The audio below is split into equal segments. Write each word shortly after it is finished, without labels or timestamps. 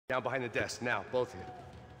Down behind the desk, now, both of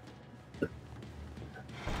you.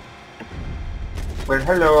 Well,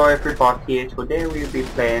 hello everybody. Today we'll be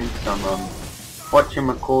playing some,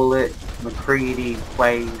 whatchamacallit, McCready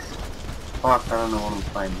plays. Fuck, I don't know what I'm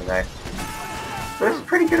playing today. But it's a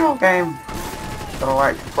pretty good old game that I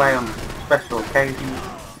like to play on special occasions.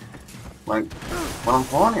 Like, when I'm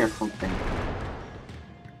horny or something.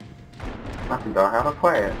 I forgot how to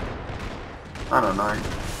play it. I don't know.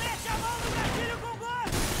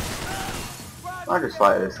 I just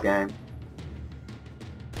like this game.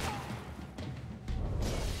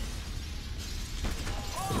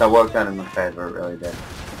 That worked out in my favour, it really did.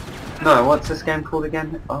 No, what's this game called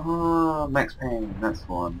again? Oh, Max Payne, that's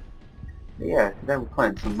the one. But yeah, today we're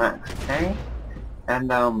playing some Max Payne. And,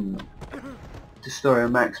 the story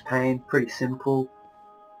of Max Payne, pretty simple.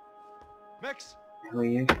 Max. Who are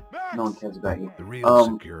you? Max! No one cares about you. The real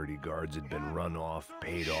security guards had been run off,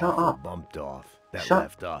 paid off, or bumped off. That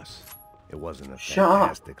left us. It wasn't a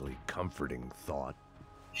fantastically comforting thought.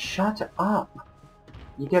 Shut up!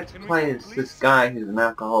 You get to play as this guy who's an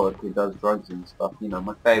alcoholic who does drugs and stuff, you know,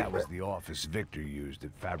 my favorite. That was the office Victor used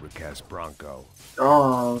at Fabricas Bronco.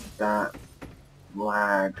 Oh, that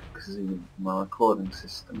lag because of my recording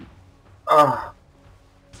system. Oh,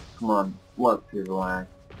 come on, work through the lag.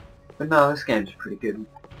 But no, this game's pretty good.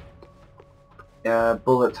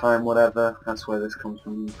 Bullet time, whatever, that's where this comes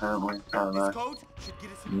from apparently, I don't know.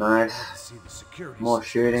 Nice. More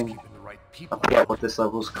shooting. I forget what this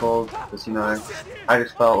level's called, because you know, I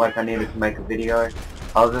just felt like I needed to make a video.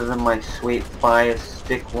 Other than my sweet fire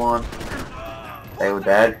stick one, they were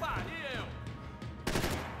dead.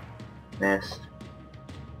 Missed.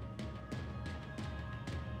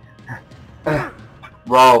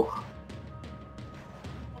 Roll.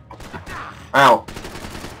 Ow.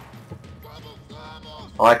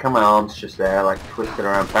 I like how my arm's just there, like twisted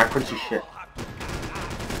around backwards and shit.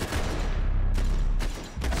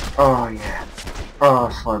 Oh yeah. Oh,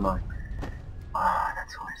 slow-mo. Ah,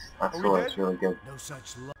 that's always really good.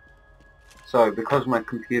 So, because my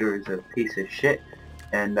computer is a piece of shit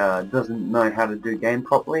and doesn't know how to do game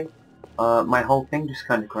properly, my whole thing just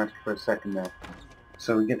kind of crashed for a second there.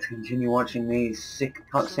 So we get to continue watching these sick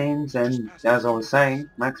cutscenes, and as I was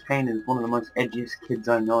saying, Max Payne is one of the most edgiest kids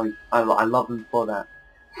I know. I love him for that.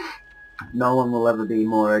 No one will ever be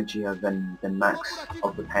more edgier than Max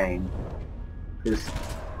of the Payne. Because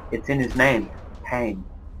it's in his name, Payne.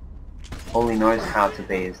 All he knows how to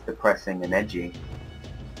be is depressing and edgy.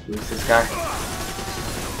 Who's this guy?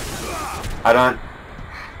 I don't...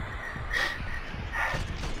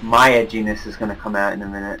 My edginess is going to come out in a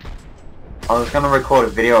minute. I was going to record a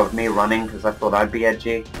video of me running because I thought I'd be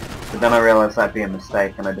edgy, but then I realised that'd be a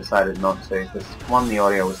mistake and I decided not to, because one, the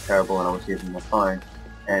audio was terrible and I was using my phone,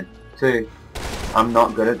 and two, I'm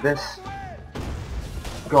not good at this.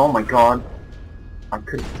 Oh my god, I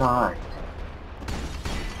could have died.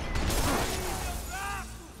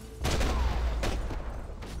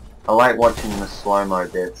 I like watching the slow-mo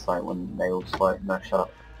bits, like when they all slow, no shut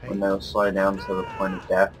up, when they all slow down to the point of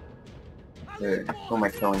death. Dude, who am I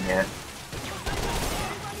killing here?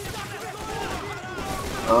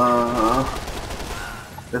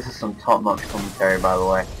 This is some top-notch commentary, by the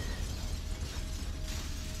way.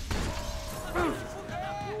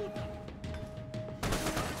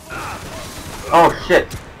 Oh shit!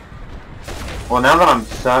 Well, now that I'm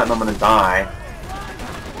certain I'm gonna die,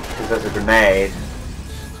 because there's a grenade.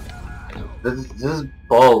 This is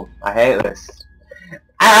bull. I hate this.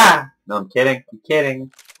 Ah! No, I'm kidding. I'm kidding.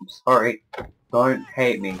 I'm sorry. Don't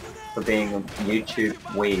hate me for being a YouTube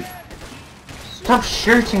weeb. Stop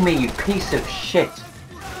shooting me, you piece of shit!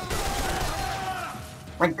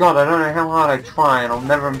 My god, I don't know how hard I try and I'll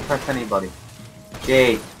never impress anybody.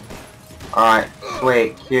 G. Alright,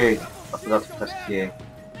 sweet, Q. I forgot to press Q.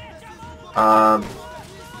 Oh,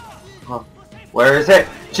 where is it?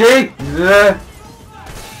 G!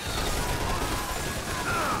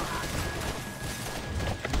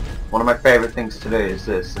 One of my favourite things to do is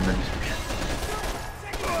this, and then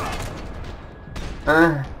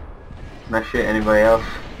just... Can I shoot anybody else?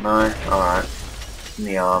 No? Alright. In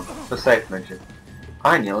the arm. For safe measure.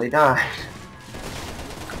 I nearly died.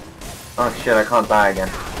 Oh shit, I can't die again.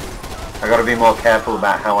 I gotta be more careful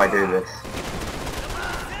about how I do this.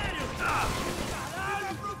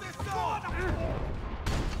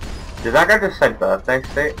 Did that guy just say birthday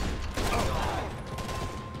suit?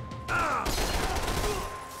 I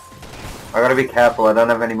gotta be careful, I don't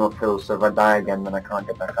have any more pills, so if I die again then I can't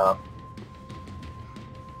get back up.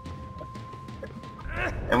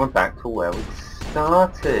 And we're back to where we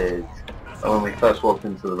started. Oh, when we first walked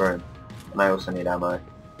into the room. And I also need ammo.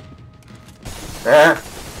 There!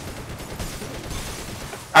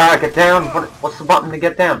 Ah, get down! What's the button to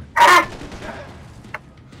get down? Ah!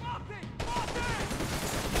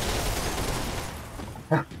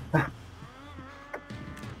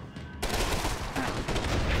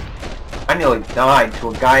 I nearly died to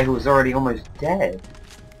a guy who was already almost dead.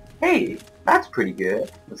 Hey, that's pretty good.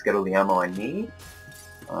 Let's get all the ammo I need.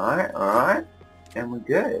 Alright, alright. And we're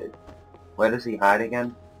good. Where does he hide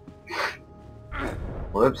again?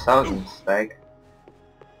 Whoops, that was a mistake.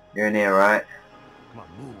 You're in here, right? Come on,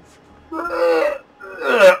 move.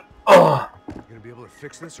 Oh. You gonna be able to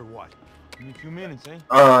fix this or what? Give me a few minutes, eh?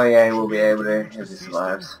 Oh yeah, we'll be able to if he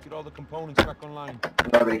survives. Get all the components back online.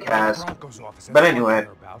 Nobody cares. But anyway,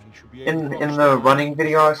 in the running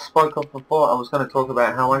video I spoke of before, I was going to talk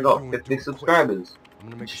about how I got 50 subscribers,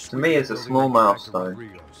 which to me is a small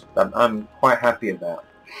milestone that I'm quite happy about.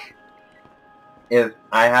 If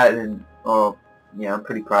I hadn't, or yeah, I'm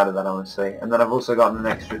pretty proud of that honestly. And then I've also gotten an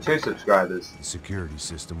extra 2 subscribers. The security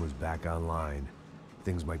system was back online.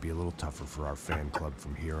 Things might be a little tougher for our fan club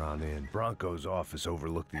from here on in. Bronco's office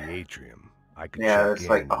overlooked the atrium. I could there's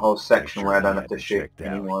like a whole section where I don't have to shoot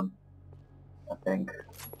anyone. I think,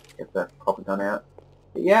 get the proper gun out.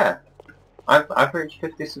 But yeah, I've reached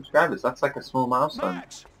 50 subscribers. That's like a small milestone,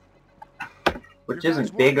 which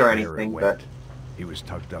isn't big or anything, but he was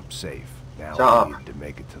tucked up safe. Now I needed to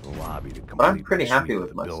make it to the lobby to complete but I'm pretty happy the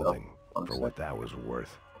with myself, for what that was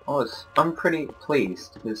worth. I'm pretty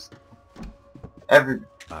pleased because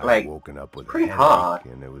like woken up with pretty a hard,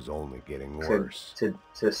 and it was only getting worse.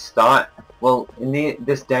 To start. Well, in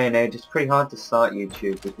this day and age, it's pretty hard to start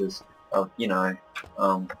YouTube because of YouTube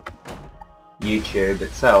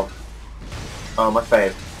itself. Oh, my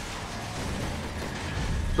fave.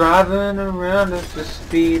 Driving around at the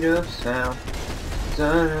speed of sound.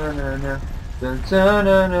 Da-na-na-na,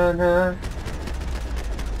 da-da-na-na-na.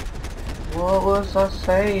 What was I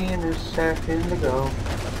saying a second ago?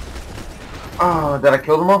 Oh, did I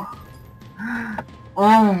kill them all?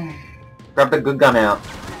 Grab the good gun out.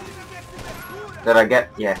 Did I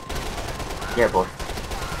get? Yeah. Yeah, boy.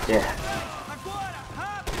 Yeah.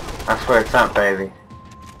 That's where it's at, baby.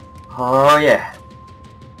 Oh, yeah.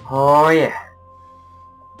 Oh, yeah.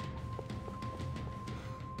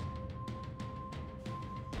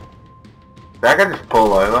 Did that guy just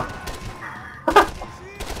pull over?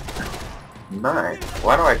 Nice.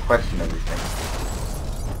 Why do I question everything?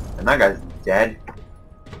 And that guy's dead.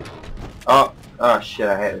 Oh shit,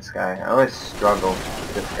 I hate this guy. I always struggle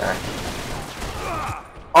with this guy.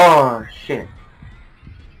 Oh shit.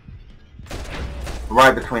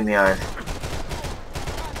 Right between the eyes.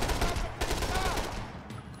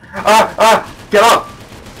 Get up!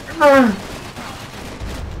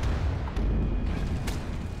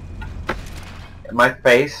 My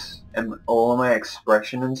face and all of my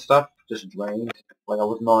expression and stuff just drained. Like I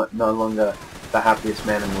was no longer the happiest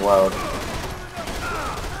man in the world.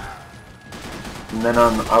 And then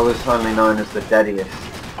I was only known as the deadiest.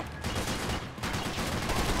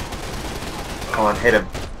 Come on, hit him.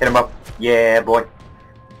 Hit him up. Yeah, boy.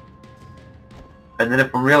 And then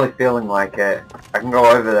if I'm really feeling like it, I can go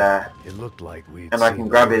over there. It looked like and I can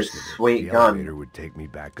grab his sweet gun would take me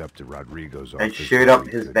back up to Rodrigo's and shoot up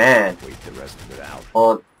his van. Wait the rest of it out.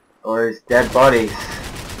 Or his dead bodies.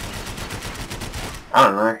 I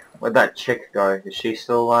don't know. Where'd that chick go? Is she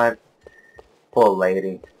still alive? Poor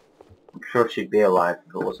lady. I'm sure she'd be alive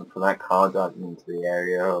if it wasn't for that car driving into the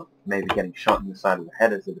area, or maybe getting shot in the side of the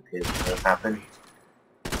head as it appears to have happened.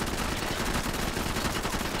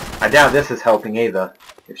 I doubt this is helping either,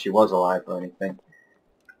 if she was alive or anything.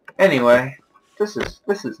 Anyway, this is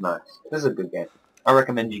nice. This is a good game. I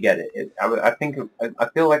recommend you get it. I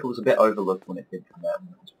feel like it was a bit overlooked when it did come out,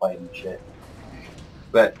 when it was played and shit.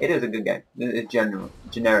 But it is a good game. It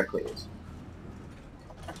generically is.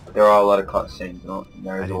 There are a lot of cutscenes, and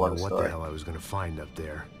there is a lot of story. I didn't know what the hell I was going to find up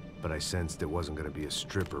there, but I sensed it wasn't going to be a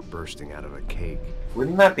stripper bursting out of a cake.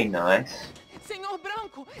 Wouldn't that be nice? Senor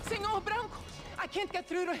Branco, I can't get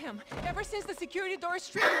through to him. Ever since the security door is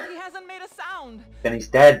triggered, he hasn't made a sound. Then he's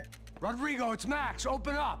dead. Rodrigo, it's Max.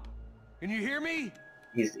 Open up. Can you hear me?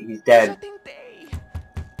 He's dead.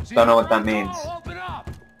 Don't know what that means. Open up.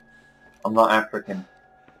 I'm not African.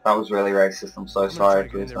 That was really racist. I'm so sorry.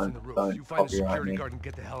 Please don't copyright me.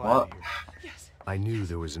 What? I knew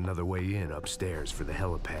there was another way in upstairs for the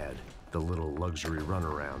helipad. The little luxury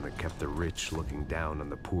runaround that kept the rich looking down on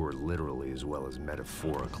the poor literally as well as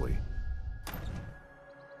metaphorically.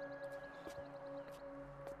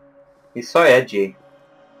 He's so edgy.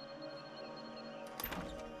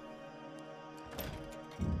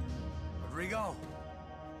 Rodrigo.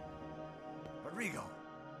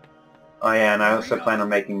 Oh yeah, and I also plan on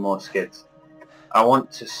making more skits. I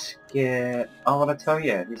want to scare... Oh, what I tell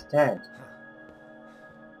you? He's dead.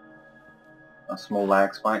 A small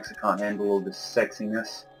lag spikes. I can't handle all this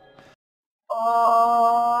sexiness.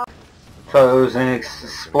 Oh. So it was an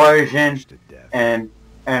explosion,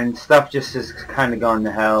 and stuff just has kind of gone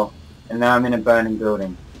to hell, and now I'm in a burning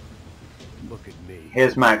building. Look at me.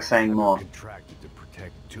 Here's Max saying more. Contracted to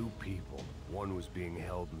protect two people. One was being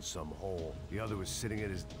held in some hole. The other was sitting at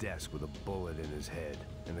his desk with a bullet in his head.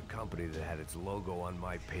 And the company that had its logo on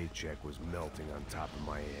my paycheck was melting on top of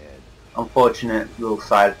my head. Unfortunate little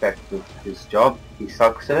side effect of his job. He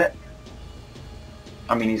sucks at it.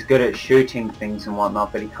 I mean, he's good at shooting things and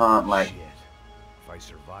whatnot, but he can't, like... Shit. If I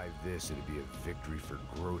survive this, it'd be a victory for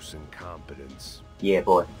gross incompetence. Yeah,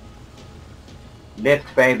 boy.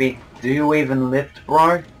 Lift, baby. Do you even lift,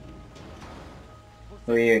 bro?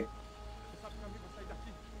 Who are you?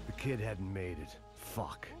 The kid hadn't made it.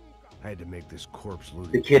 Fuck. I had to make this corpse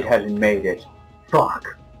looting. The kid hadn't made it.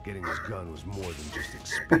 Fuck. Getting his gun was more than just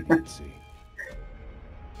expediency.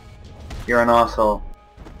 You're an asshole.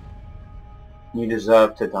 You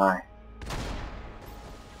deserve to die.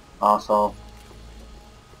 Asshole.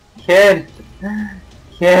 Kid!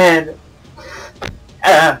 Kid!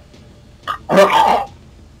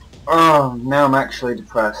 Oh, now I'm actually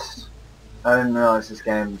depressed. I didn't realize this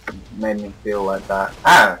game made me feel like that.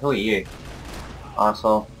 Ah, who are you?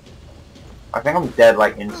 Asshole. I think I'm dead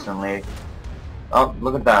like instantly. Oh,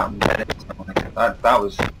 look at that. I'm dead instantly. That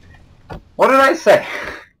was... What did I say?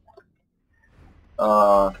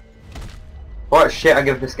 What shit I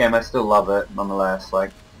give this game, I still love it, nonetheless.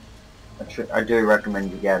 Like, I do recommend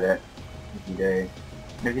you get it. If you do.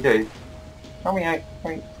 And if you do, tell me how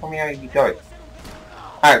you go.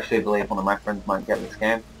 I actually believe one of my friends might get this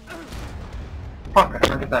game. Fuck, I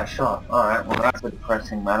can't get that shot. Alright, well that's a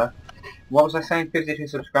depressing matter. What was I saying? 52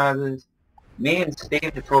 subscribers. Me and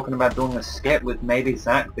Steve are talking about doing a skit with maybe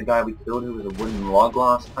Zach, the guy we killed who was a wooden log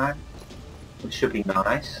last time. Which should be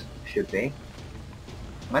nice. Should be.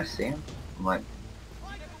 Can I see him? I'm like...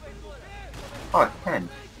 Oh, I can.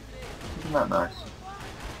 Isn't that nice?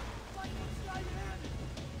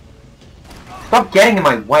 Stop getting in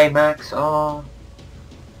my way, Max! Oh...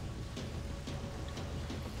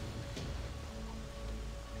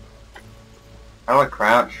 How do I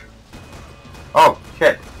crouch? Oh,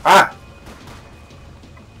 shit. Ah!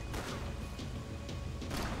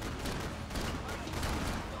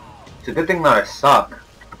 It's a good thing that I suck.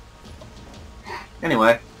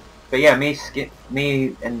 Anyway. But yeah, me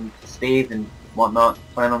and Steve and whatnot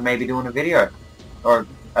plan on maybe doing a video. Or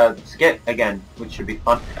a skit again, which should be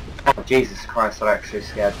fun. Oh, Jesus Christ, that actually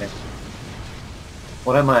scared me.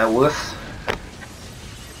 What am I, a wuss?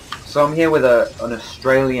 So I'm here with an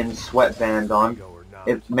Australian sweatband on.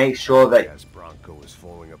 It makes sure that Bronco is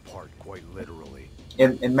falling apart quite literally.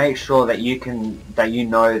 It makes sure that you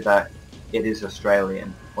know that it is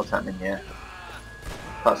Australian. What's happening here?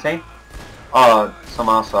 Cutscene? Oh, some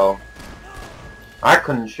arsehole. I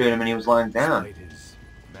couldn't shoot him and he was lying down. Despite his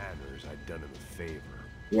manners, I'd done him a favor.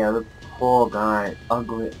 Yeah, the poor guy,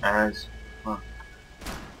 ugly as fuck.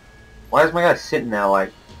 Why is my guy sitting there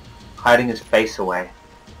like hiding his face away?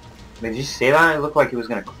 Did you see that? It looked like he was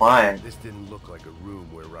gonna cry. This didn't look like a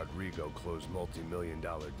room where Rodrigo closed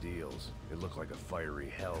multi-million-dollar deals. It looked like a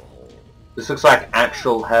fiery hellhole. This looks like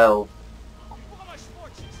actual hell.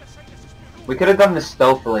 We could have done this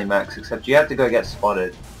stealthily, Max, except you have to go get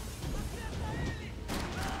spotted.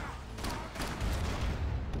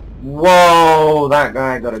 Whoa! That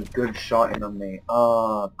guy got a good shot in on me.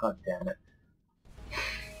 Oh, god damn it.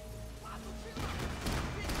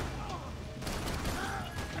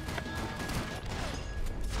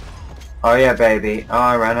 Oh yeah, baby. Oh,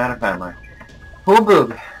 I ran out of ammo.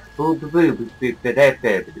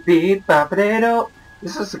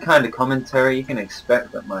 This is the kind of commentary you can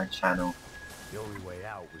expect at my channel. The only way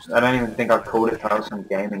out was I don't even think I called it Housing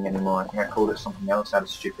Gaming anymore. I think I called it something else out of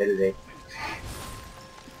stupidity.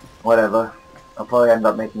 Whatever. I'll probably end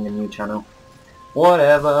up making a new channel.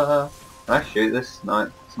 Whatever. Can I shoot this?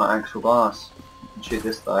 No, it's not actual glass. I can shoot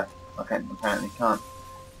this though. Okay, apparently can't.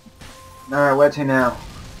 Alright, where to now?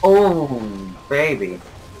 Oh, baby.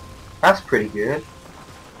 That's pretty good.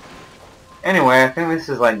 Anyway, I think this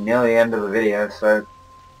is like nearly the end of the video, so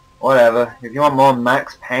whatever. If you want more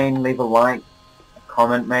Max Payne, leave a like, a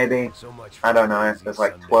comment maybe. So much I don't know, there's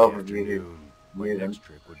like 12 of you who My view them. next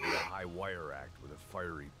trick would be a high wire act with a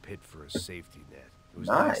fiery pit for a safety net. It was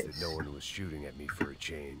Nice. nice that no one was shooting at me for a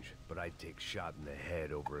change, but I'd take shot in the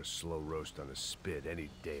head over a slow roast on a spit any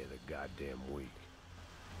day of the goddamn week.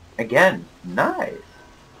 Again, nice.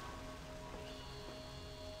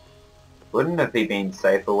 Wouldn't it be been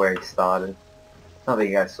safer where he started? Not that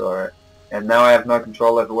you guys saw it. And now I have no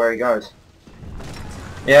control over where he goes.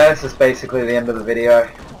 Yeah, this is basically the end of the video.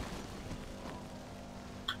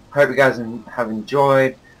 Hope you guys have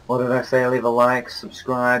enjoyed. What did I say? Leave a like,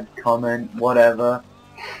 subscribe, comment, whatever.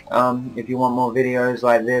 If you want more videos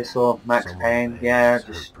like this or Max Payne, yeah,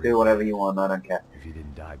 just do whatever you want, I don't care. If he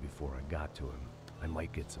didn't die before I got to him, I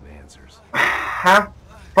might get some answers. Have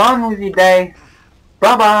fun with your day.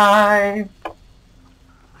 Bye-bye.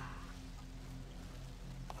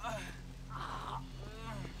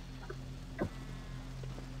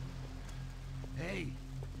 Hey!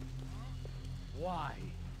 Why?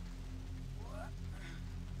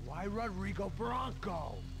 Why Rodrigo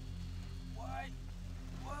Bronco? Why?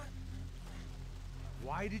 What?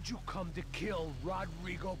 Why did you come to kill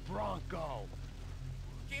Rodrigo Bronco?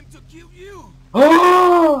 Came to kill you.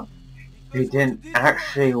 Oh! He didn't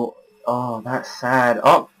actually... Oh, that's sad.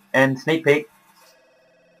 Oh, and sneak peek.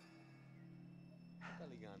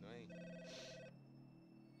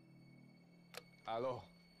 Hello.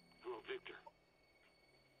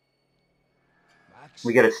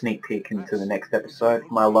 We get a sneak peek into the next episode.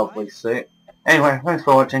 My lovely suit. Anyway, thanks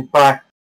for watching. Bye.